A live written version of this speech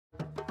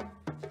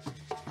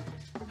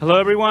Hello,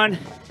 everyone.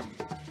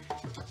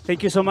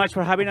 Thank you so much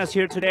for having us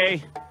here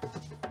today.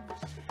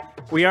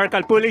 We are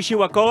Calpulli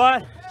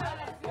Chihuacoa.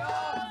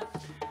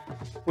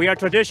 We are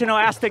traditional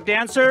Aztec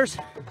dancers,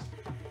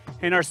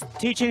 and our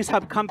teachings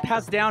have come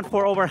passed down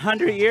for over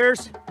 100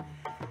 years.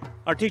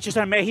 Our teachers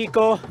are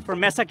Mexico, from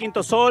Mesa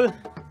Quinto Sol.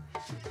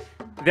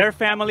 Their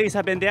families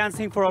have been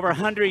dancing for over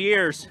 100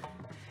 years.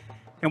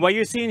 And what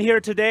you're seeing here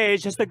today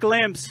is just a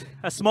glimpse,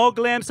 a small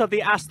glimpse of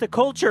the Aztec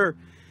culture.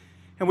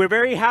 And we're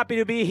very happy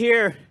to be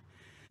here.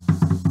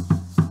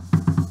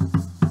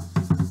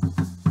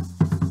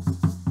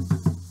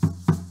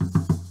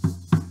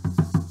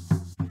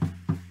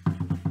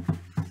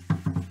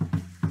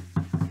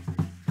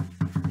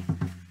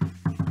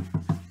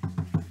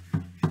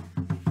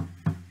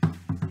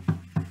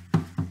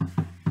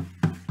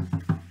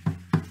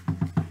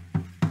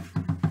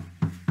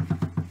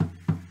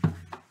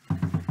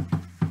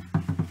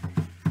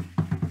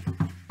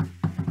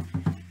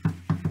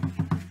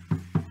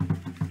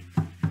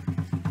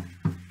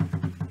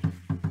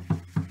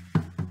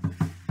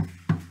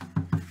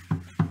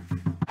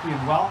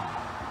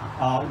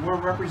 Well, we're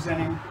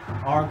representing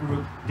our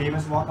group,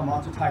 Davis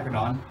Wakamatsu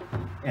Taekwondo,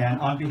 and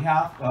on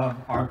behalf of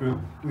our group,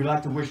 we'd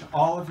like to wish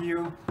all of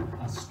you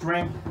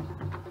strength,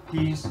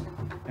 peace,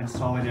 and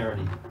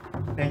solidarity.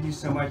 Thank you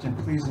so much, and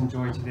please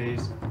enjoy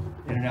today's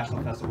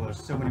International Festival.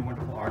 There's so many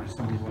wonderful artists,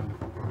 so many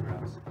wonderful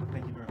programs.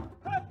 Thank you very much.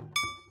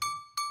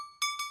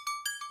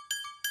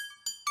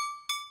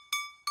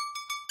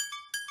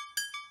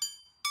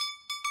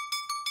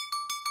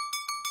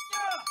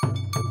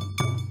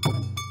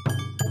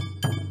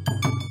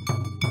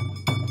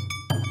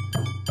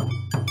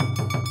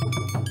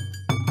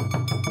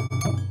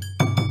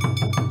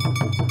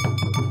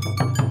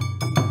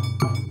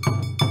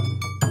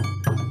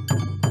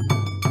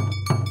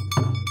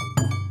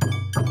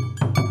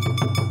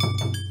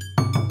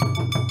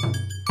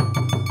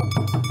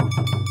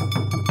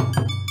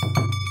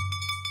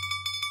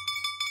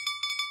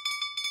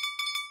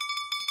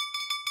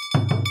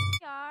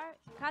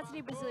 Casa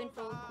de Brazilian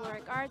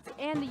Folkloric Arts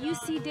and the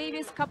UC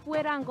Davis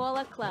Capoeira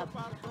Angola Club.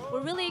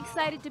 We're really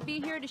excited to be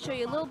here to show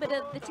you a little bit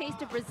of the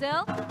taste of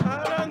Brazil.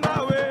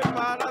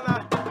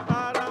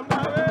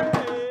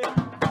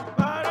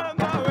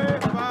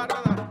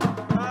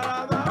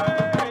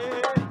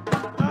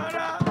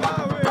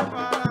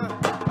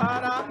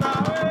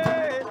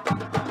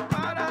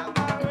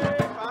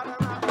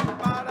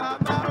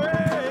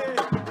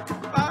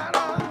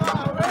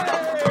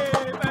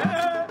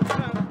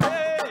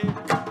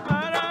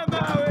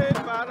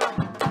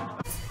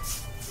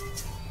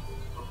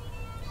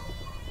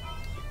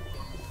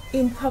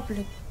 In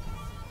public,